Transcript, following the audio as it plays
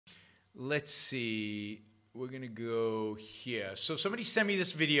let's see. We're going to go here. So somebody sent me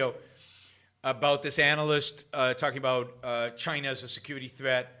this video about this analyst talking about China as a security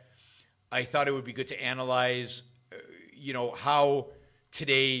threat. I thought it would be good to analyze, how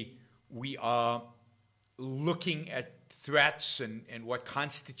today we are looking at threats and what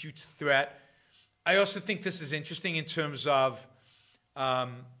constitutes threat. I also think this is interesting in terms of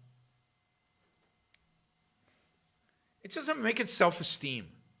it says American self-esteem.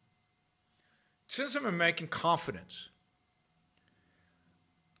 It says American confidence.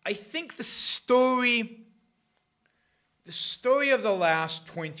 I think the story of the last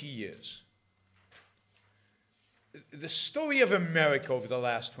 20 years, the story of America over the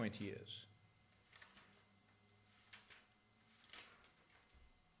last 20 years,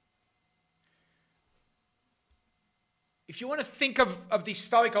 if you want to think of the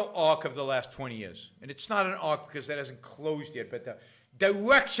historical arc of the last 20 years, and it's not an arc because that hasn't closed yet, but the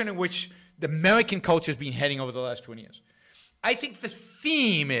direction in which the American culture has been heading over the last 20 years, I think the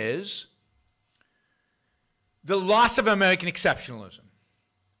theme is the loss of American exceptionalism,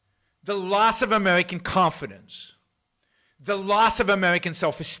 the loss of American confidence, the loss of American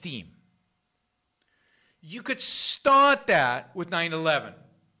self-esteem. You could start that with 9/11,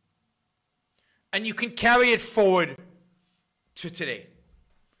 and you can carry it forward to today.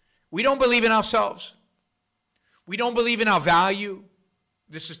 We don't believe in ourselves. We don't believe in our value.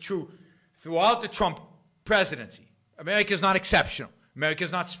 This is true throughout the Trump presidency. America is not exceptional. America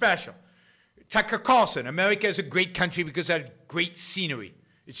is not special. Tucker Carlson, America is a great country because it has great scenery.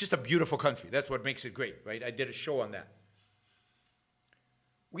 It's just a beautiful country. That's what makes it great, right? I did a show on that.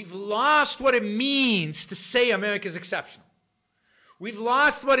 We've lost what it means to say America is exceptional. We've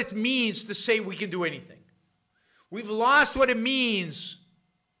lost what it means to say we can do anything. We've lost what it means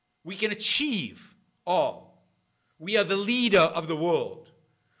we can achieve all. We are the leader of the world.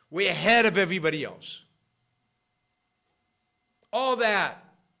 We're ahead of everybody else. All that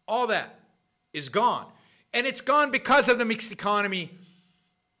is gone. And it's gone because of the mixed economy,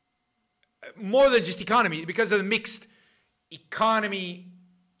 more than just economy, because of the mixed economy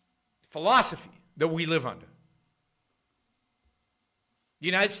philosophy that we live under. The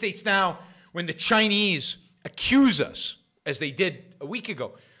United States now, when the Chinese accuse us, as they did a week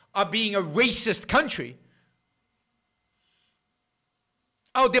ago, of being a racist country,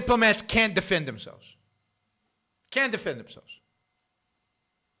 our diplomats can't defend themselves. Can't defend themselves.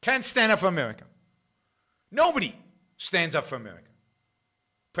 Can't stand up for America. Nobody stands up for America.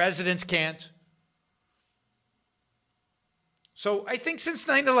 Presidents can't. So I think since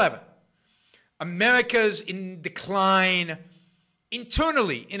 9/11, America's in decline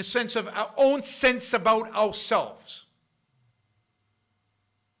internally, in a sense of our own sense about ourselves.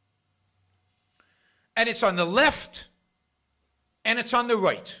 And it's on the left and it's on the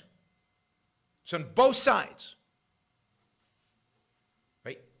right. It's on both sides.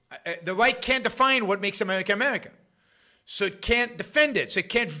 Right? The right can't define what makes America America. So it can't defend it. So it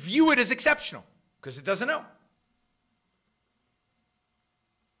can't view it as exceptional because it doesn't know.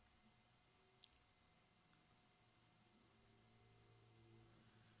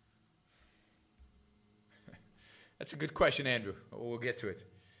 That's a good question, Andrew. We'll get to it.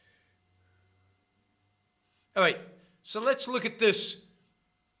 All right, so let's look at this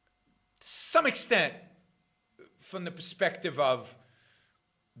to some extent from the perspective of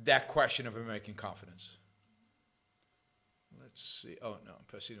that question of American confidence. Let's see. Oh, no, I'm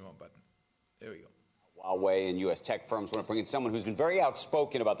pressing the wrong button. There we go. Huawei and U.S. tech firms want to bring in someone who's been very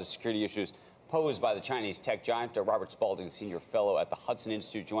outspoken about the security issues posed by the Chinese tech giant. Robert Spalding, senior fellow at the Hudson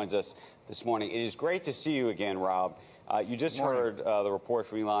Institute, joins us this morning. It is great to see you again, Rob. You just heard the report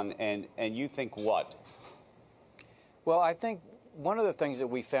from Elon, and you think what? Well, I think one of the things that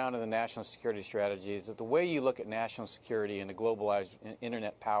we found in the national security strategy is that the way you look at national security in a globalized,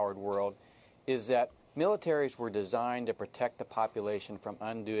 internet-powered world is that militaries were designed to protect the population from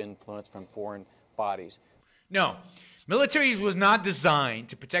undue influence from foreign bodies. No. Militaries was not designed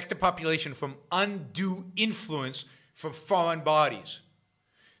to protect the population from undue influence from foreign bodies.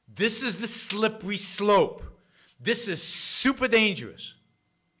 This is the slippery slope. This is super dangerous.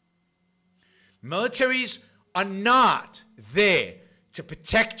 Militaries are not there to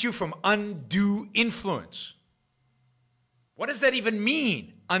protect you from undue influence. What does that even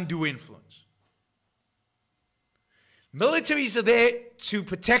mean, undue influence? Militaries are there to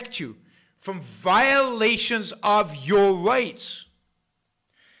protect you from violations of your rights.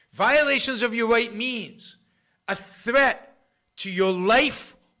 Violations of your right means a threat to your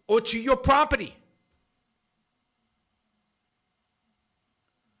life or to your property.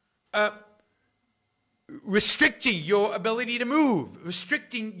 restricting your ability to move,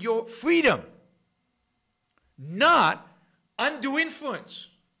 restricting your freedom, not undue influence.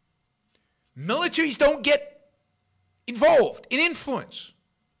 Militaries don't get involved in influence.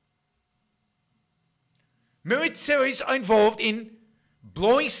 Militaries are involved in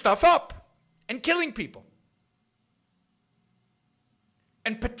blowing stuff up and killing people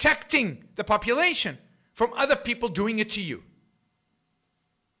and protecting the population from other people doing it to you.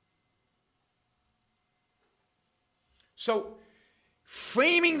 So,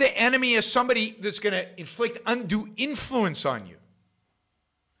 framing the enemy as somebody that's going to inflict undue influence on you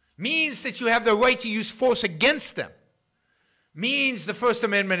means that you have the right to use force against them. Means the First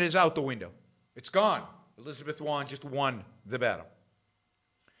Amendment is out the window. It's gone. Elizabeth Warren just won the battle.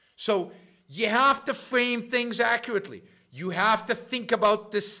 So you have to frame things accurately. You have to think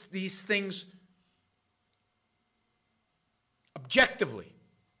about these things objectively.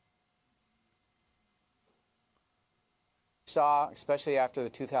 Saw, especially after the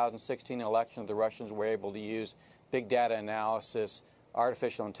 2016 election, the Russians were able to use big data analysis,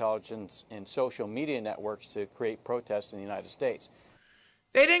 artificial intelligence, and social media networks to create protests in the United States.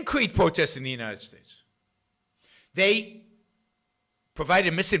 They didn't create protests in the United States. They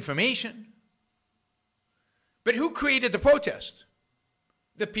provided misinformation. But who created the protest?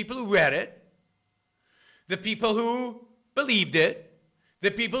 The people who read it, the people who believed it,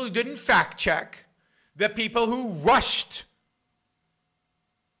 the people who didn't fact check, the people who rushed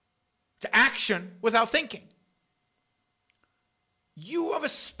to action without thinking. You are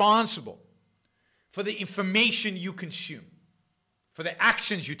responsible for the information you consume, for the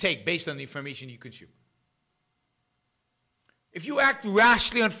actions you take based on the information you consume. If you act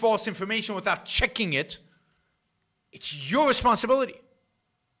rashly on false information without checking it, it's your responsibility.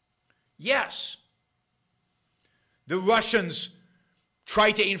 Yes, the Russians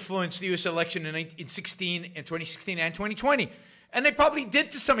tried to influence the U.S. election in 2016 and 2020, and they probably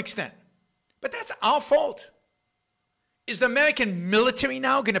did to some extent. But that's our fault. Is the American military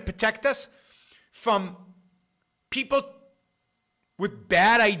now going to protect us from people with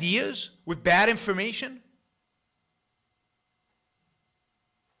bad ideas, with bad information?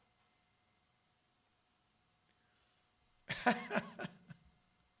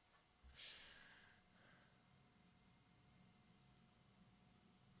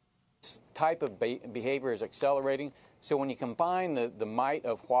 This type of behavior is accelerating. So when you combine the might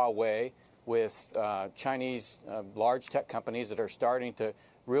of Huawei with Chinese large tech companies that are starting to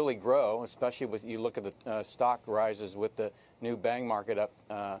really grow, especially with you look at the stock rises with the new bang market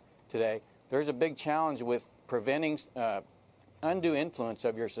up today, there's a big challenge with preventing undue influence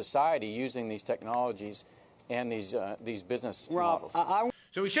of your society using these technologies and these business models.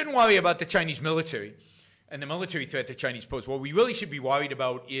 So we shouldn't worry about the Chinese military and the military threat the Chinese pose. What we really should be worried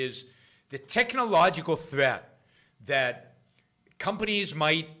about is the technological threat that companies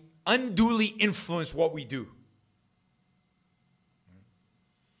might unduly influence what we do.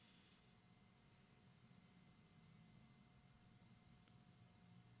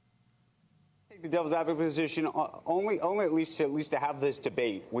 Take the devil's advocate position only at least to have this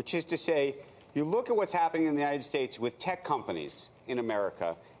debate, which is to say, you look at what's happening in the United States with tech companies in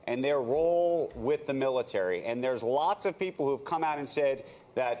America and their role with the military, and there's lots of people who have come out and said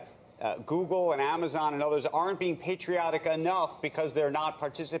that Google and Amazon and others aren't being patriotic enough because they're not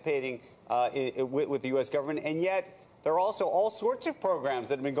participating with the U.S. government, and yet there are also all sorts of programs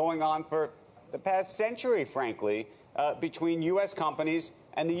that have been going on for the past century, frankly, between U.S. companies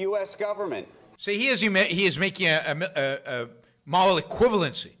and the U.S. government. So he is making a moral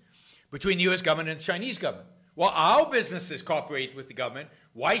equivalency between the U.S. government and the Chinese government. Well, our businesses cooperate with the government.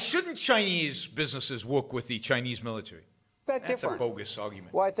 Why shouldn't Chinese businesses work with the Chinese military? That's a bogus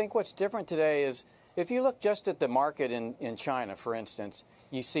argument. Well, I think what's different today is if you look just at the market in China, for instance,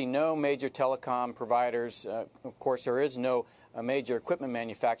 you see no major telecom providers. Of course, there is no major equipment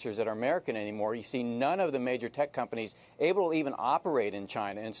manufacturers that are American anymore. You see none of the major tech companies able to even operate in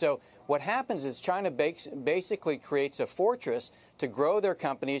China. And so what happens is China basically creates a fortress to grow their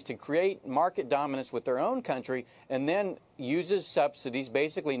companies, to create market dominance with their own country, and then uses subsidies,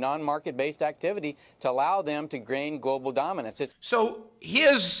 basically non-market-based activity, to allow them to gain global dominance. So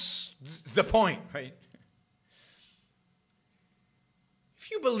here's the point, right?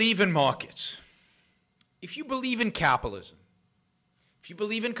 If you believe in markets, if you believe in capitalism, if you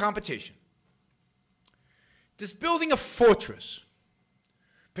believe in competition, does building a fortress,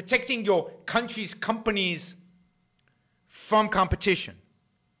 protecting your country's companies from competition,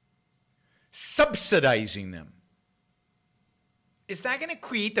 subsidizing them, is that going to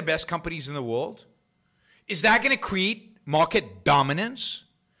create the best companies in the world? Is that going to create market dominance?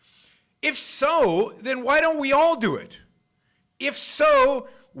 If so, then why don't we all do it? If so,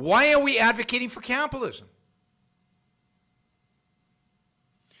 why are we advocating for capitalism?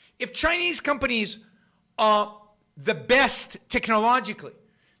 If Chinese companies are the best technologically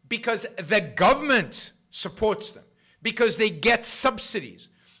because the government supports them, because they get subsidies,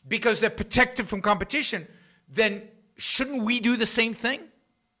 because they're protected from competition, then shouldn't we do the same thing?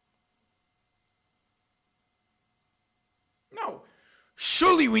 No.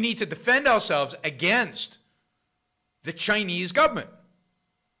 Surely we need to defend ourselves against the Chinese government.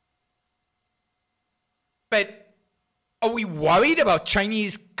 But are we worried about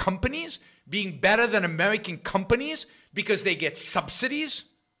Chinese companies being better than American companies because they get subsidies?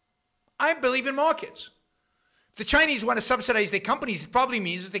 I believe in markets. If the Chinese want to subsidize their companies, it probably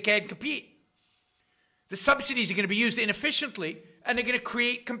means that they can't compete. The subsidies are going to be used inefficiently, and they're going to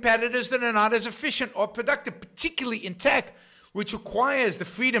create competitors that are not as efficient or productive, particularly in tech, which requires the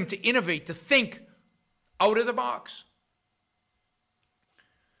freedom to innovate, to think out of the box.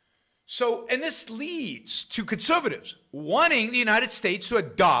 So, and this leads to conservatives wanting the United States to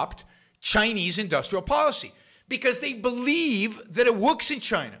adopt Chinese industrial policy because they believe that it works in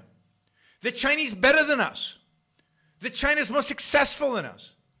China, that China's better than us, that China's more successful than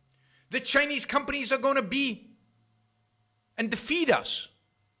us, that Chinese companies are going to be and defeat us.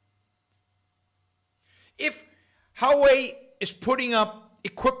 If Huawei is putting up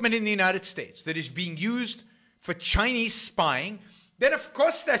equipment in the United States that is being used for Chinese spying, then of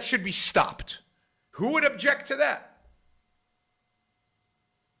course that should be stopped. Who would object to that?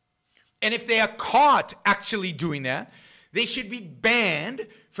 And if they are caught actually doing that, they should be banned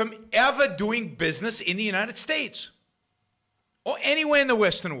from ever doing business in the United States or anywhere in the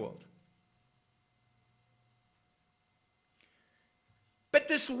Western world. But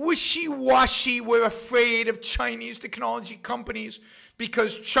this wishy-washy, we're afraid of Chinese technology companies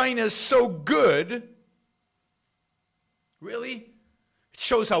because China's so good, really? It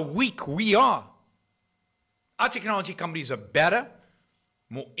shows how weak we are. Our technology companies are better,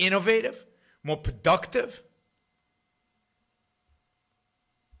 more innovative, more productive.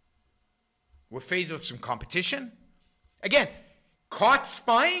 We're faced with some competition. Again, caught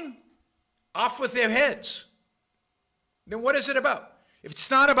spying, off with their heads. Then what is it about? If it's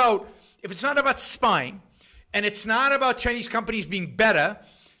not about spying, and it's not about Chinese companies being better,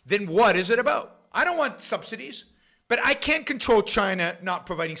 then what is it about? I don't want subsidies, but I can't control China not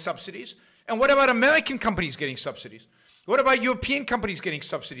providing subsidies. And what about American companies getting subsidies? What about European companies getting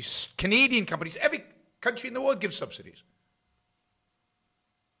subsidies? Canadian companies? Every country in the world gives subsidies.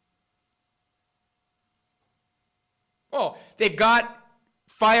 Oh, they've got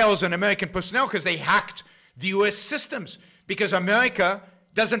files on American personnel because they hacked the U.S. systems, because America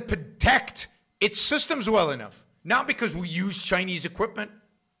doesn't protect its systems well enough, not because we use Chinese equipment.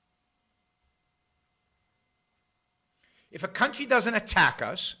 If a country doesn't attack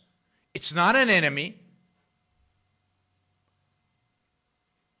us, it's not an enemy.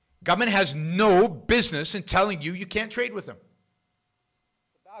 Government has no business in telling you you can't trade with them.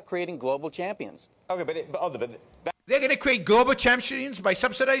 About creating global champions. Okay, They're going to create global champions by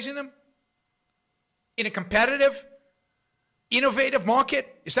subsidizing them in a competitive, innovative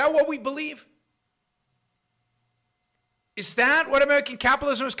market? Is that what we believe? Is that what American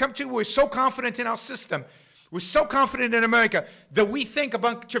capitalism has come to? We're so confident in our system. We're so confident in America that we think a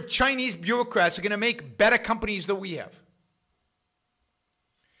bunch of Chinese bureaucrats are going to make better companies than we have.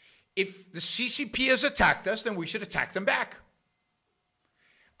 If the CCP has attacked us, then we should attack them back.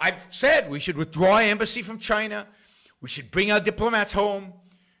 I've said we should withdraw our embassy from China. We should bring our diplomats home.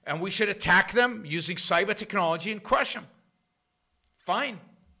 And we should attack them using cyber technology and crush them. Fine.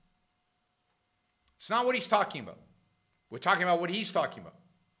 It's not what he's talking about. We're talking about what he's talking about.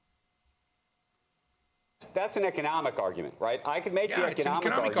 That's an economic argument, right? I could make the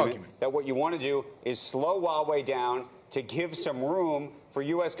economic argument that what you want to do is slow Huawei down to give some room for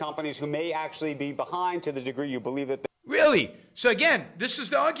U.S. companies who may actually be behind to the degree you believe that. Really? So again, this is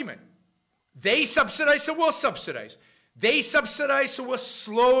the argument. They subsidize, so we'll subsidize. They subsidize, so we'll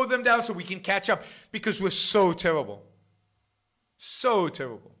slow them down so we can catch up because we're so terrible. So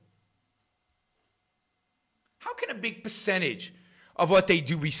terrible. How can a big percentage of what they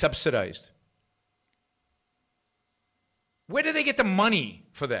do be subsidized? Where do they get the money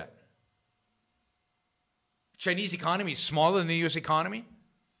for that? Chinese economy is smaller than the U.S. economy.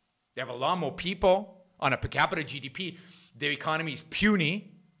 They have a lot more people on a per capita GDP. Their economy is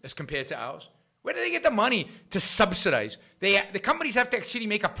puny as compared to ours. Where do they get the money to subsidize? The companies have to actually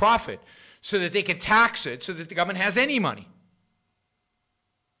make a profit so that they can tax it so that the government has any money.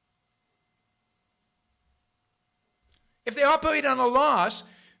 If they operate on a loss,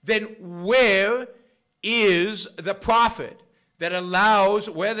 then where is the profit that allows,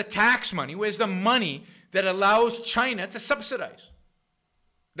 where the tax money, where's the money that allows China to subsidize?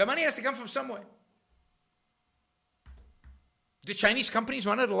 The money has to come from somewhere. Do Chinese companies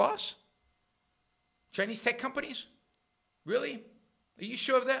run at a loss? Chinese tech companies? Really? Are you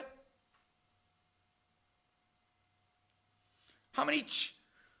sure of that? How many?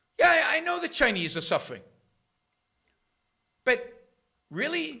 Yeah, I know the Chinese are suffering. But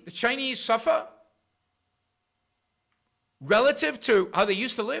really, the Chinese suffer relative to how they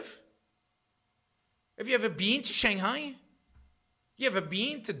used to live? Have you ever been to Shanghai? You ever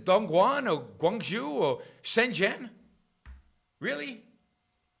been to Dongguan or Guangzhou or Shenzhen? Really?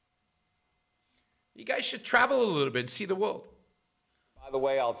 You guys should travel a little bit and see the world. By the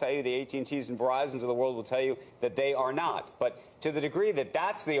way, I'll tell you, the AT&Ts and Verizons of the world will tell you that they are not. But to the degree that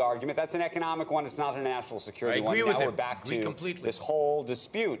that's the argument, that's an economic one, it's not a national security one. I agree with him. Now we're back to completely. This whole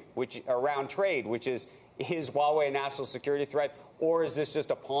dispute around trade, which is Huawei a national security threat, or is this just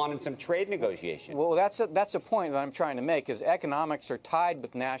a pawn in some trade negotiation? Well, that's a point that I'm trying to make, is economics are tied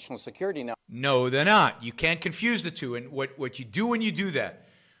with national security now. No, they're not. You can't confuse the two. And what you do when you do that,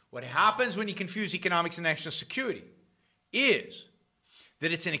 what happens when you confuse economics and national security is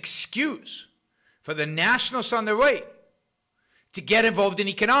that it's an excuse for the nationalists on the right to get involved in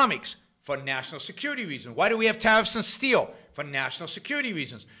economics for national security reasons. Why do we have tariffs on steel? For national security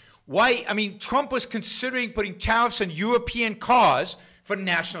reasons. Why? I mean, Trump was considering putting tariffs on European cars for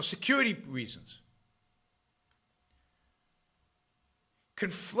national security reasons.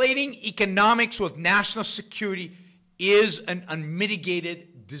 Conflating economics with national security is an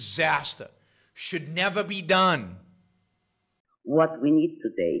unmitigated disaster. Should never be done. What we need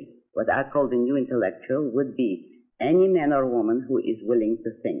today, what I call the new intellectual, would be any man or woman who is willing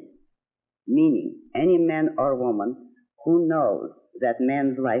to think. Meaning, any man or woman who knows that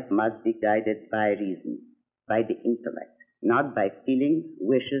man's life must be guided by reason, by the intellect, not by feelings,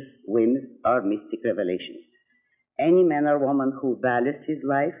 wishes, whims, or mystic revelations. Any man or woman who values his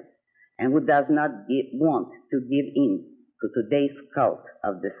life and who does not want to give in to today's cult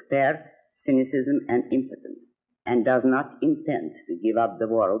of despair, cynicism, and impotence, and does not intend to give up the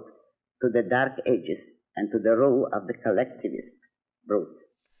world to the dark ages and to the rule of the collectivist brutes.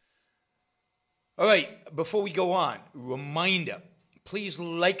 All right, before we go on, reminder, please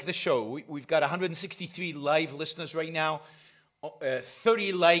like the show. We've got 163 live listeners right now,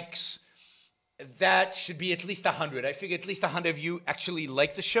 30 likes. That should be at least 100. I figure at least 100 of you actually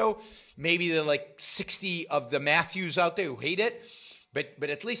like the show. Maybe there are like 60 of the Matthews out there who hate it. But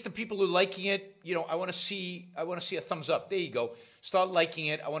at least the people who are liking it, you know, I want to see a thumbs up. There you go. Start liking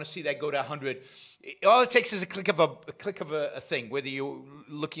it. I want to see that go to 100. All it takes is a click of a thing, whether you're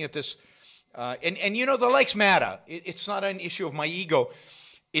looking at this. And you know, the likes matter. It's not an issue of my ego.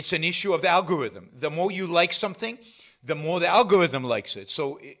 It's an issue of the algorithm. The more you like something, the more the algorithm likes it.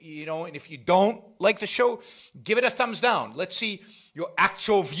 So, you know, and if you don't like the show, give it a thumbs down. Let's see your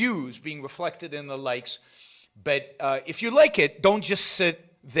actual views being reflected in the likes. But if you like it, don't just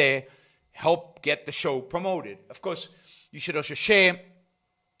sit there. Help get the show promoted. Of course, you should also share.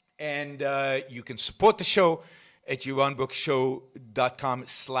 And you can support the show at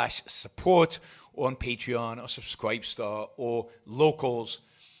JeronBrooksShow.com/support, or on Patreon or Subscribestar or Locals,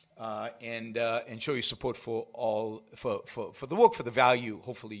 and show your support for the work, for the value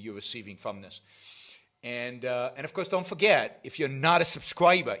hopefully you're receiving from this. And of course, don't forget, if you're not a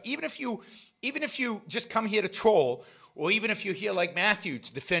subscriber, even if you just come here to troll, or even if you're here like Matthew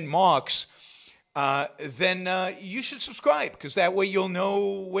to defend Marx, then you should subscribe, because that way you'll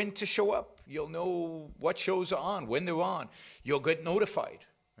know when to show up. You'll know what shows are on, when they're on. You'll get notified,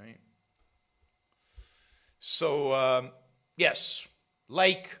 right? So, yes,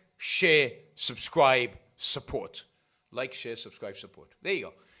 like, share, subscribe, support. Like, share, subscribe, support. There you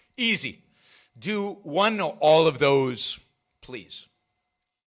go. Easy. Do one or all of those, please.